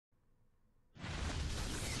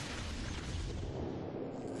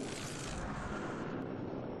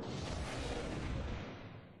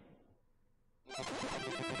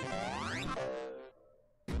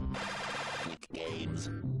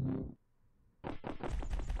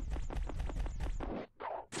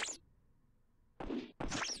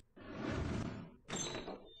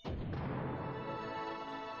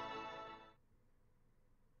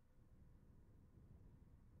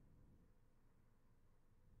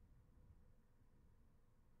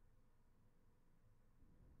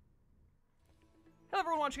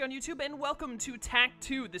everyone watching on YouTube, and welcome to Tak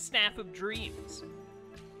 2, the Staff of Dreams.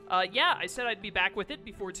 Yeah, I said I'd be back with it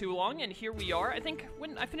before too long, and here we are. I think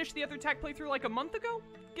when I finished the other Tak playthrough like a month ago,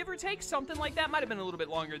 give or take, something like that. Might have been a little bit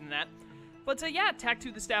longer than that. But yeah, Tak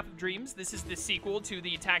 2, the Staff of Dreams. This is the sequel to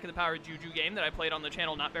the Tak of the Power of Juju game that I played on the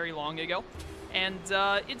channel not very long ago. And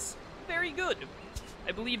it's very good.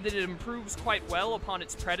 I believe that it improves quite well upon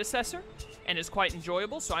its predecessor, and is quite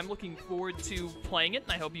enjoyable, so I'm looking forward to playing it,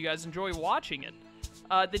 and I hope you guys enjoy watching it.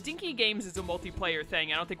 The Dinky Games is a multiplayer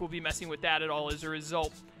thing. I don't think we'll be messing with that at all as a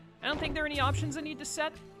result. I don't think there are any options I need to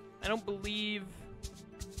set. I don't believe...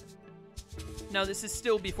 No, this is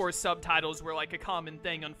still before subtitles were like a common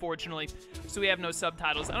thing, unfortunately. So we have no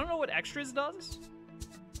subtitles. I don't know what Extras does.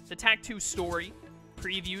 The Tak 2 story,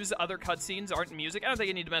 previews, other cutscenes, art and music. I don't think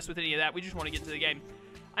I need to mess with any of that. We just want to get to the game.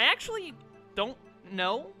 I actually don't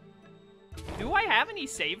know. Do I have any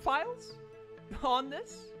save files on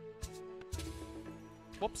this?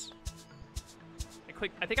 Whoops.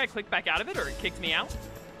 I think I clicked back out of it, or it kicked me out.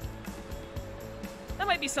 That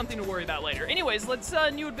might be something to worry about later. Anyways, let's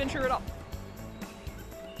new adventure it up.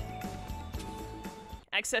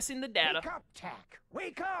 Accessing the data. Wake up, Tak!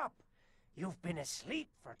 Wake up! You've been asleep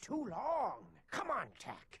for too long. Come on,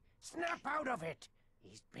 Tak. Snap out of it.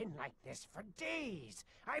 He's been like this for days.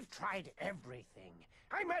 I've tried everything.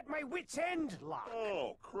 I'm at my wit's end, Lok.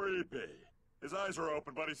 Oh, creepy. His eyes are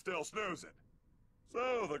open, but he's still snoozing.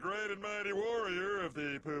 So, the great and mighty warrior of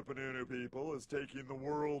the Poopanunu people is taking the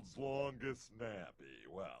world's longest nappy.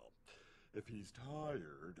 Well, if he's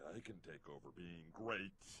tired, I can take over being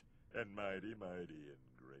great and mighty, mighty and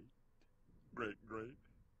great. Great, great.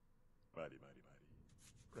 Mighty, mighty, mighty.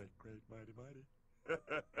 Great, great, mighty, mighty.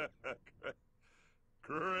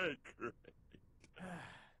 Great, great.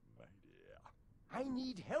 Mighty. I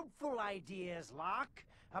need helpful ideas, Lok,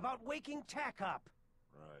 about waking Tak up.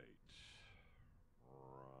 Right.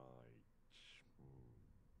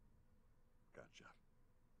 Gotcha.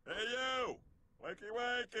 Hey, you! Wakey,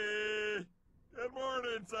 wakey! Good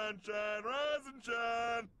morning, sunshine. Rise and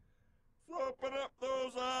shine. Open up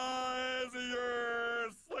those eyes of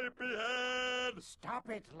yours, sleepy head. Stop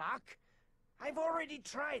it, Lok. I've already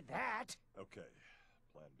tried that. Okay.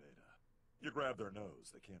 Plan beta. You grab their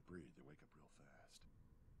nose. They can't breathe. They wake up real fast.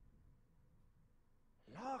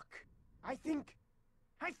 Lok, I think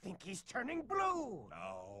he's turning blue.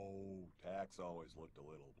 No, Tak's always looked a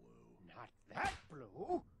little blue. Not that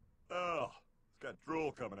blue. Oh, he's got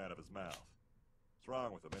drool coming out of his mouth. What's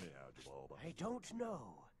wrong with him anyhow, Jibolba? I don't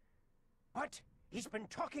know. But he's been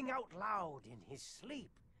talking out loud in his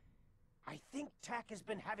sleep. I think Tak has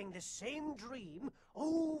been having the same dream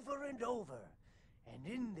over and over. And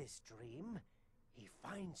in this dream, he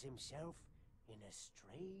finds himself in a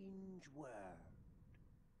strange world.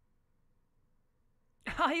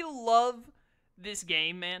 I love this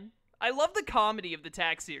game, man. I love the comedy of the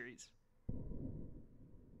Tak series.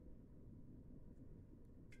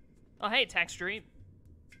 Oh, hey, Tak's dream.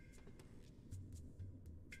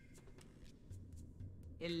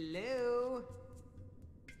 Hello?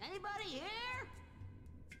 Anybody here?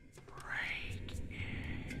 Break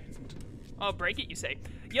it. Oh, break it, you say?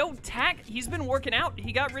 Yo, Tak, he's been working out.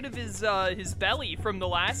 He got rid of his belly from the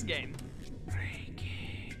last game. Break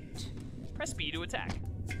it. Press B to attack.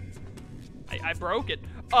 I broke it.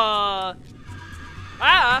 I'm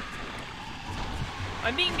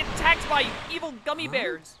being attacked by evil gummy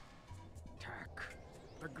bears. Tak,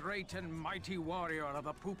 the great and mighty warrior of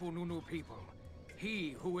the Poopanunu people.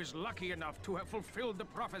 He who is lucky enough to have fulfilled the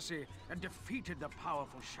prophecy and defeated the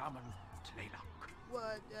powerful shaman, Tlaloc.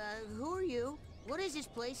 What, who are you? What is this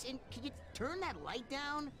place? And can you turn that light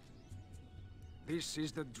down? This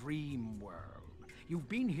is the dream world. You've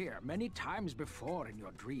been here many times before in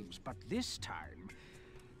your dreams, but this time,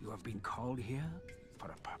 you have been called here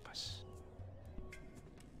for a purpose.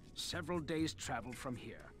 Several days' travel from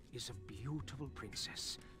here is a beautiful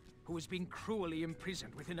princess who is being cruelly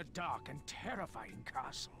imprisoned within a dark and terrifying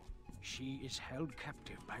castle. She is held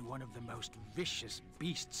captive by one of the most vicious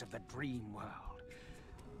beasts of the dream world,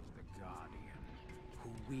 the Guardian,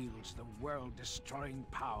 who wields the world-destroying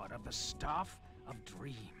power of the Staff of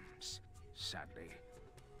Dreams. Sadly,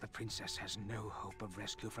 the princess has no hope of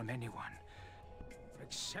rescue from anyone,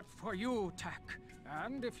 except for you, Tak.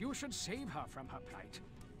 And if you should save her from her plight,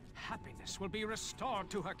 happiness will be restored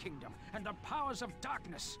to her kingdom, and the powers of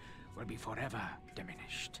darkness will be forever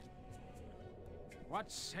diminished. What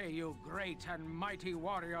say you, great and mighty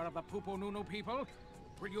warrior of the Poopanunu people?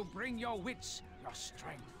 Will you bring your wits, your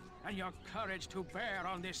strength, and your courage to bear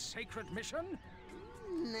on this sacred mission?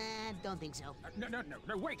 Nah, don't think so.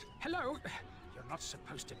 No, wait! Hello! You're not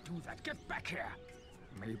supposed to do that. Get back here!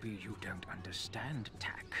 Maybe you don't understand,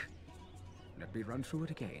 Tak. Let me run through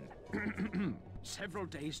it again. Several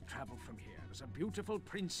days' travel from here, there's a beautiful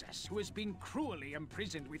princess who is being cruelly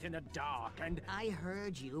imprisoned within a dark and... I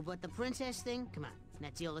heard you, but the princess thing? Come on,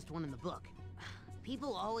 that's the oldest one in the book.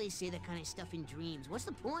 People always say that kind of stuff in dreams. What's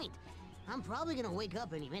the point? I'm probably gonna wake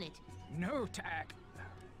up any minute. No, Tak.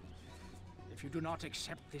 If you do not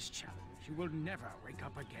accept this challenge, you will never wake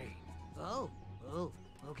up again. Oh,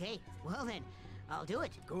 okay. Well then, I'll do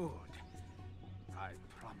it. Good. I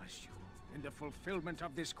promise you, in the fulfillment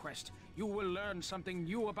of this quest, you will learn something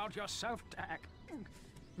new about yourself, Tak.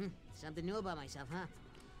 Something new about myself,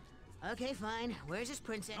 huh? Okay, fine. Where's this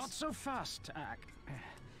princess? Not so fast, Tak.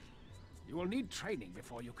 You will need training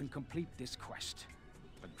before you can complete this quest.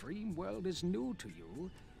 The dream world is new to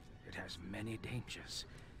you. It has many dangers.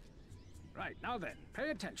 Right, now then,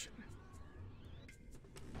 pay attention.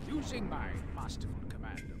 Using my masterful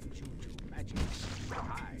command of Juju magics,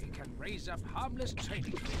 I can raise up harmless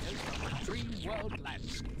training players from the dream world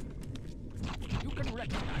landscape. You can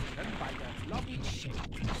recognize them by their blobby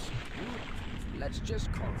shapes. Let's just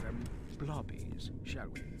call them blobbies, shall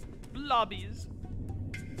we? Blobbies.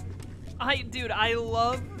 Dude, I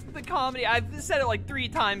love the comedy. I've said it like 3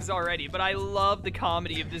 times already, but I love the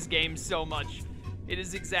comedy of this game so much. It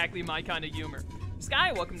is exactly my kind of humor.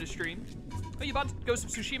 Sky, welcome to stream. Oh, you about to Ghost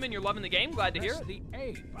of Tsushima and you're loving the game? Glad to hear it. Press the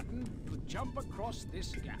A button to jump across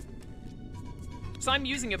this gap. So I'm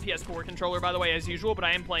using a PS4 controller, by the way, as usual, but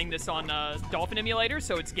I am playing this on Dolphin emulator,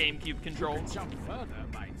 so it's GameCube controls. Jump further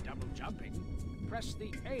by double jumping. Press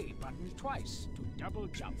the A button twice to double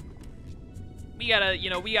jump. We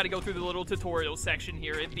gotta go through the little tutorial section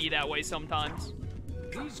here. It be that way sometimes.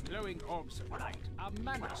 These glowing orbs of light are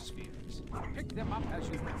mana spheres. Pick them up as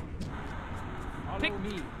you go. Follow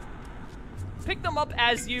me. Pick them up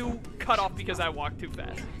as you cut off because I walked too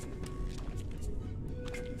fast.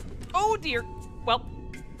 Oh dear. Well,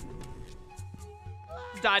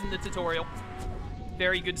 died in the tutorial.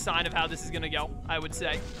 Very good sign of how this is gonna go, I would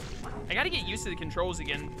say. I gotta get used to the controls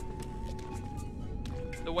again.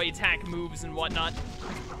 The way Tak moves and whatnot.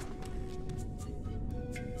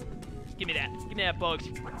 Give me that. Give me that bug.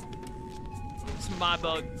 It's my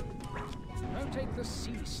bug. I'll take the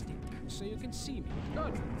C stick so you can see me.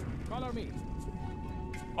 Good. Follow me.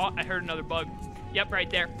 Oh, I heard another bug. Yep, right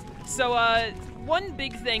there. So, one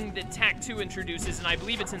big thing that Tak 2 introduces, and I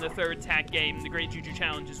believe it's in the 3rd Tak game, the Great Juju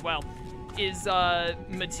Challenge as well, is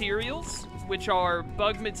materials, which are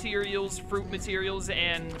bug materials, fruit materials,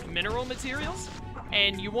 and mineral materials.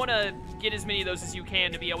 And you want to get as many of those as you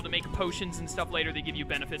can to be able to make potions and stuff later that give you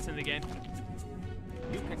benefits in the game.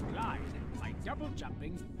 You can glide by double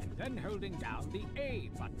jumping and then holding down the A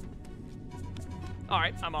button.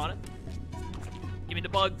 Alright, I'm on it. Give me the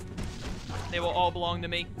bug. They will all belong to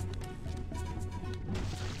me.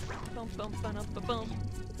 Bum, bum, ba, ba, bum.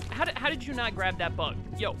 How did you not grab that bug?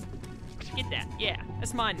 Yo, get that. Yeah,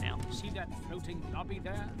 that's mine now. See that floating lobby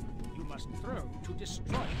there? You must throw to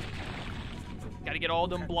destroy it. Gotta get all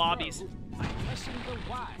them blobbies. By pressing the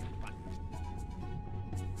Y button.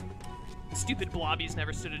 Stupid blobbies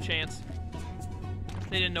never stood a chance.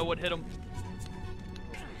 They didn't know what hit them.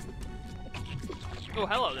 Oh,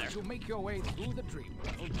 hello there. As you make your way through the dream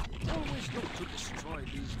world, always look to destroy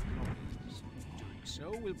these blobbies. Doing so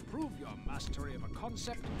will prove your mastery of a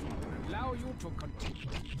concept and allow you to continue.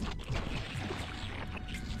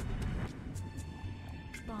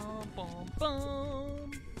 Bum, bum,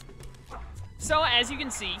 bum. So, as you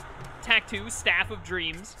can see, Tak 2, Staff of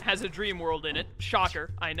Dreams, has a dream world in it.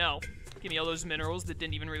 Shocker, I know. Give me all those minerals that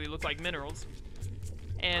didn't even really look like minerals.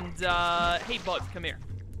 And, hey, bug, come here.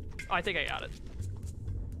 Oh, I think I got it.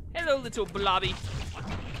 Hello, little blobby.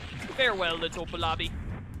 Farewell, little blobby.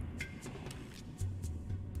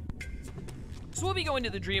 So we'll be going to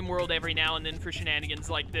the dream world every now and then for shenanigans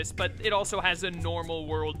like this, but it also has a normal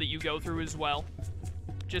world that you go through as well.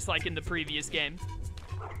 Just like in the previous game.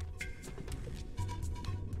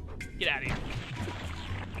 Get out of here.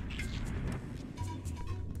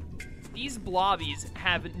 These blobbies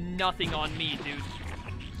have nothing on me, dude.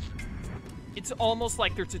 It's almost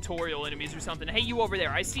like they're tutorial enemies or something. Hey, you over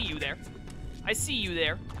there. I see you there. I see you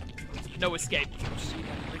there. No escape. You see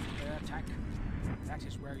that rift there, Tak? That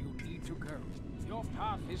is where you need to go. Your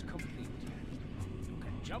path is complete. You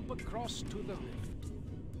can jump across to the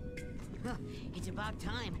rift. Huh, it's about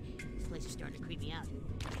time. This place is starting to creep me out.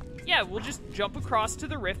 Yeah, we'll just jump across to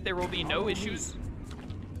the rift. There will be no issues.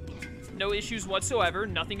 No issues whatsoever.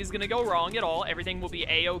 Nothing is going to go wrong at all. Everything will be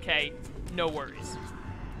A-okay. No worries.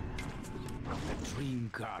 The Dream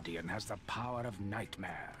Guardian has the power of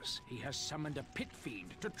nightmares. He has summoned a pit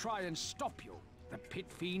fiend to try and stop you. The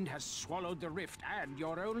pit fiend has swallowed the rift and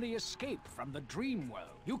your only escape from the dream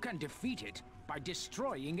world. You can defeat it by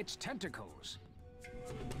destroying its tentacles.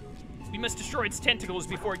 We must destroy its tentacles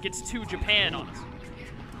before it gets to Japan on us.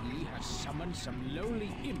 He has summoned some lowly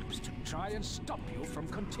imps to try and stop you from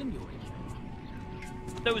continuing.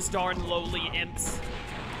 Those darn lowly imps.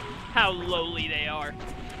 How lowly they are.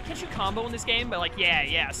 Can't you combo in this game? But like,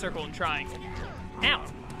 yeah, circle and triangle. Ow.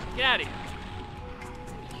 Get out of here.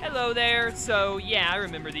 Hello there. So, yeah, I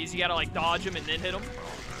remember these. You gotta, like, dodge them and then hit them.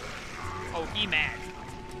 Oh, he mad.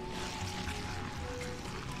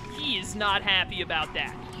 He is not happy about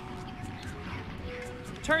that.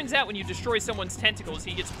 Turns out when you destroy someone's tentacles,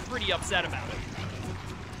 he gets pretty upset about it.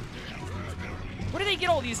 Where do they get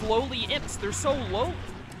all these lowly imps? They're so low.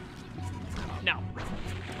 No.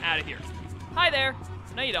 Out of here. Hi there.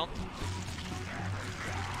 No, you don't.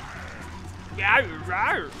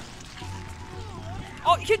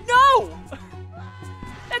 Oh, no!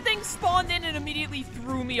 That thing spawned in and immediately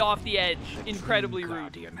threw me off the edge. Incredibly rude.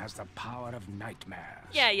 Guardian has the power of nightmares.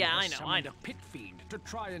 Yeah, He I has know. summoned a pit fiend to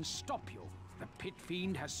try and stop you. The pit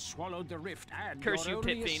fiend has swallowed the rift and Curse your you,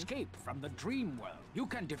 pit only fiend. escape from the dream world. You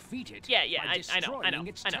can defeat it Yeah, by I destroying know.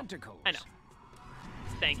 its tentacles. I know.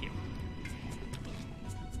 Thank you.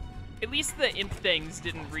 At least the imp things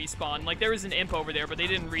didn't respawn. Like, there was an imp over there, but they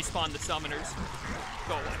didn't respawn the summoners.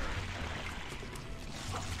 Go away.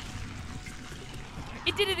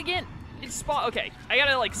 It did it again. It spawned. Okay, I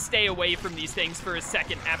gotta, like, stay away from these things for a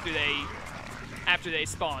second after they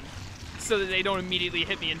spawn, so that they don't immediately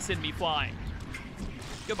hit me and send me flying.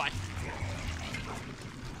 Goodbye.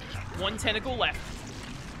 One tentacle left.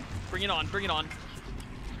 Bring it on, bring it on.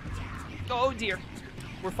 Oh, dear.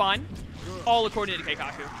 We're fine. All according to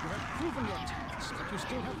Keikaku. You have proven your talents, but you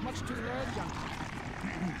still have much to learn, young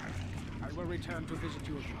man. I will return to visit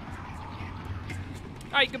you again.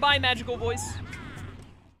 Alright, goodbye, magical voice.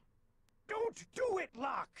 Don't do it,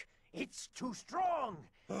 Lok! It's too strong!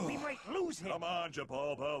 We might lose him! Come on,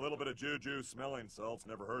 Jibolba. A little bit of Juju smelling salts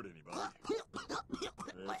never hurt anybody.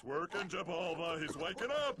 It's working, Jibolba. He's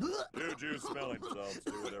waking up. Juju smelling salts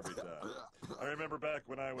do it every time. I remember back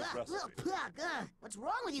when I was wrestling. What's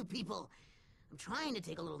wrong with you people? I'm trying to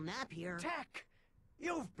take a little nap here. Tak!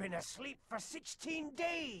 You've been asleep for 16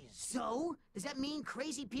 days! So? Does that mean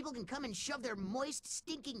crazy people can come and shove their moist,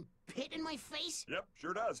 stinking pit in my face? Yep,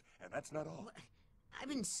 sure does. And that's not all. I've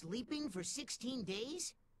been sleeping for 16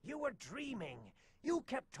 days? You were dreaming. You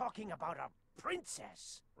kept talking about a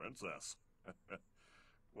princess. Princess?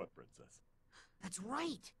 What princess? That's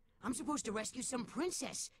right. I'm supposed to rescue some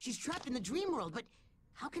princess. She's trapped in the dream world, but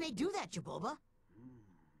how can I do that, Jibolba?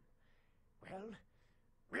 Well,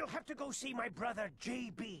 we'll have to go see my brother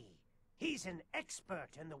JB. He's an expert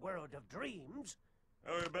in the world of dreams.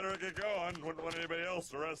 Oh, you better get going. Wouldn't want anybody else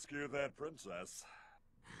to rescue that princess.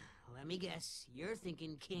 Let me guess. You're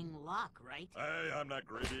thinking King Lok, right? Hey, I'm not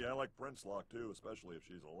greedy. I like Prince Lok, too, especially if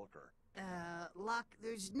she's a looker. Lok,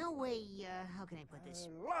 there's no way, how can I put this?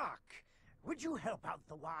 Lok, would you help out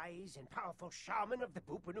the wise and powerful shaman of the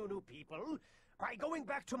Pupanunu people by going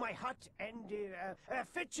back to my hut and,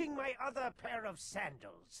 fetching my other pair of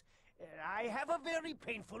sandals? I have a very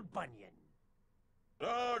painful bunion.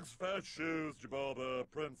 Dogs fetch shoes, Jibolba.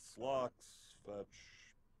 Prince Lok's fetch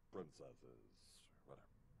princesses. Whatever.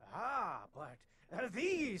 Ah, but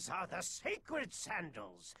these are the sacred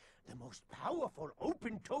sandals, the most powerful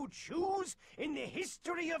open-toed shoes in the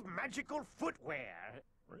history of magical footwear.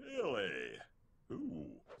 Really? Ooh,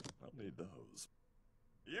 I'll need those.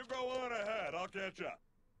 You go on ahead, I'll catch up.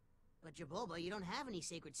 But Jibolba, you don't have any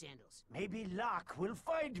sacred sandals. Maybe Lok will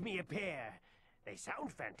find me a pair. They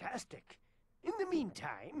sound fantastic. In the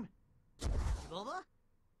meantime... Jibolba?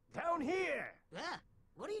 Down here!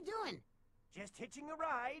 What are you doing? Just hitching a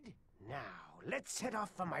ride. Now, let's head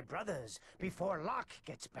off for my brothers before Lok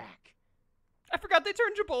gets back. I forgot they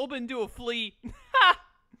turned Jibolba into a flea. Ha!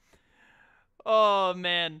 Oh,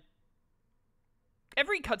 man.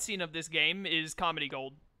 Every cutscene of this game is comedy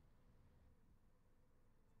gold.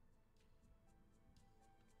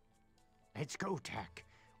 Let's go, Tak.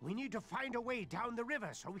 We need to find a way down the river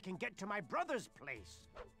so we can get to my brother's place.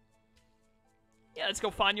 Yeah, let's go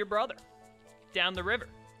find your brother. Down the river.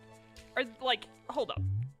 Or, like, hold up.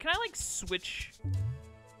 Can I, like, switch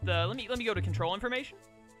the... Let me go to control information.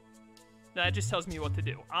 No, that just tells me what to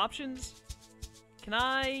do. Options. Can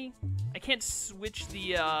I can't switch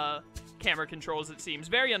the, camera controls, it seems.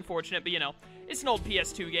 Very unfortunate, but, you know, it's an old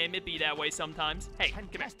PS2 game. It be that way sometimes. Hey, come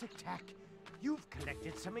here. Fantastic, Tak. You've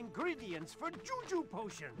collected some ingredients for Juju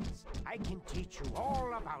potions. I can teach you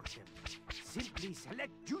all about them. Simply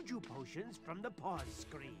select Juju potions from the pause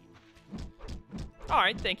screen.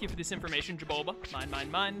 Alright, thank you for this information, Jibolba.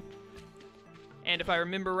 Mine. And if I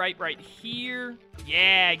remember right here...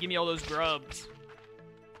 Yeah, give me all those grubs.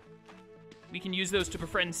 We can use those to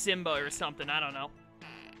befriend Simba or something, I don't know.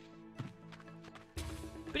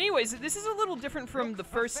 But anyways, this is a little different from the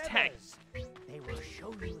first tech. They will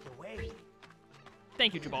show you the way.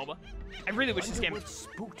 Thank you, Jibolba. I really wish this game... What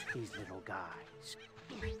spooked these little guys?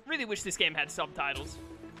 Really wish this game had subtitles.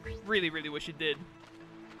 Really wish it did.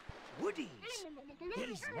 Woodies!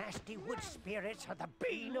 These nasty wood spirits are the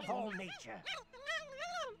bane of all nature.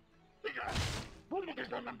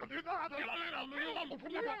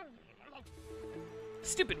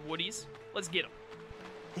 Stupid woodies. Let's get them.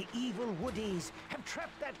 The evil woodies have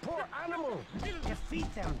trapped that poor animal.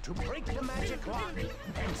 Defeat them to break the magic lock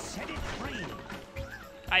and set it free.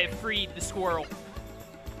 I have freed the squirrel.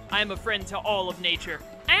 I am a friend to all of nature.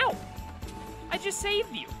 Ow! I just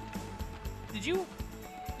saved you. Did you...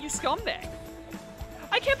 You scumbag.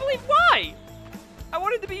 I can't believe why! I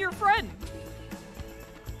wanted to be your friend.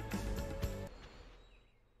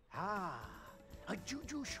 Ah, a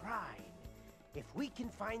Juju shrine. If we can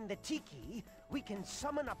find the tiki, we can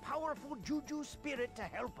summon a powerful Juju spirit to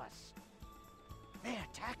help us. There,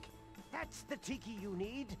 Tak. That's the tiki you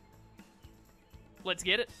need. Let's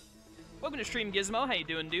get it. Welcome to Stream Gizmo. How you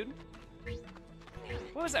doing, dude?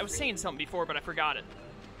 What was I was saying something before, but I forgot it.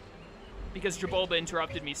 Because Jibolba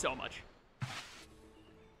interrupted me so much.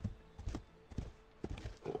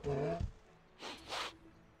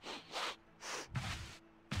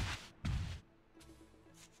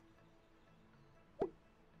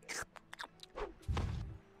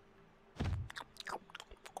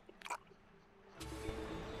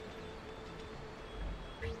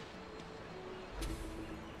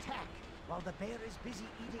 While the bear is busy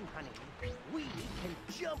eating honey, we can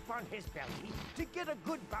jump on his belly to get a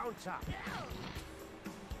good bounce up.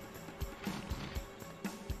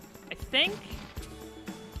 I think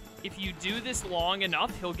if you do this long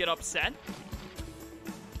enough, he'll get upset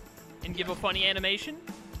and give a funny animation.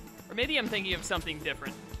 Or maybe I'm thinking of something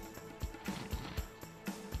different.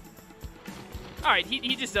 Alright,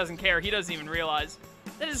 he just doesn't care. He doesn't even realize.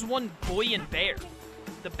 That is one buoyant bear.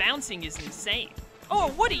 The bouncing is insane. Oh,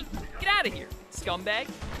 a Woody! Get out of here, scumbag.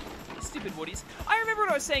 Stupid Woodies. I remember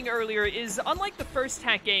what I was saying earlier is, unlike the first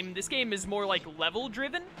Tak game, this game is more, like,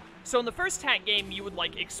 level-driven. So in the first Tak game, you would,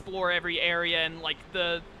 like, explore every area and, like,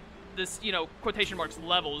 this, you know, quotation marks,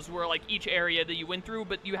 levels, where, like, each area that you went through,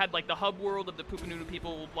 but you had, like, the hub world of the Pupanunu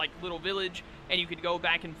people, like, little village, and you could go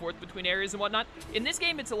back and forth between areas and whatnot. In this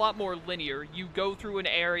game, it's a lot more linear. You go through an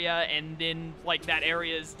area, and then, like, that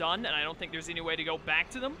area is done, and I don't think there's any way to go back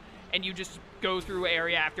to them. And you just go through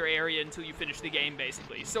area after area until you finish the game,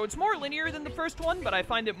 basically. So it's more linear than the first one, but I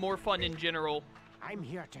find it more fun in general. I'm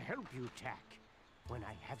here to help you, Tak. When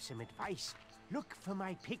I have some advice, look for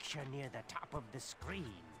my picture near the top of the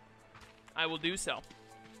screen. I will do so.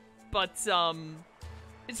 But,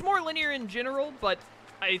 it's more linear in general, but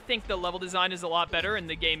I think the level design is a lot better, and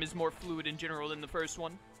the game is more fluid in general than the first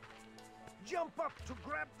one. Jump up to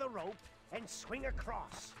grab the rope and swing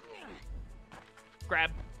across.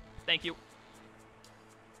 Grab. Thank you.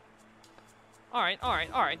 Alright.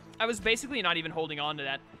 I was basically not even holding on to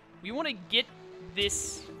that. We want to get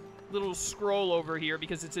this little scroll over here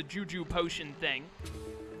because it's a Juju potion thing.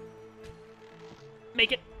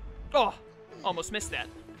 Make it. Oh, almost missed that.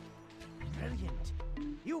 Brilliant.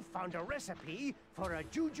 You found a recipe for a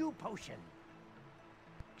Juju potion.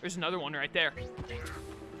 There's another one right there.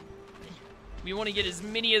 We want to get as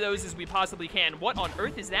many of those as we possibly can. What on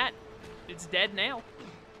earth is that? It's dead now.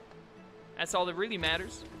 That's all that really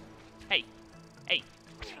matters. Hey.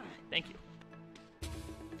 Thank you.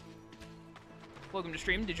 Welcome to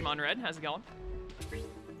stream, Digimon Red. How's it going?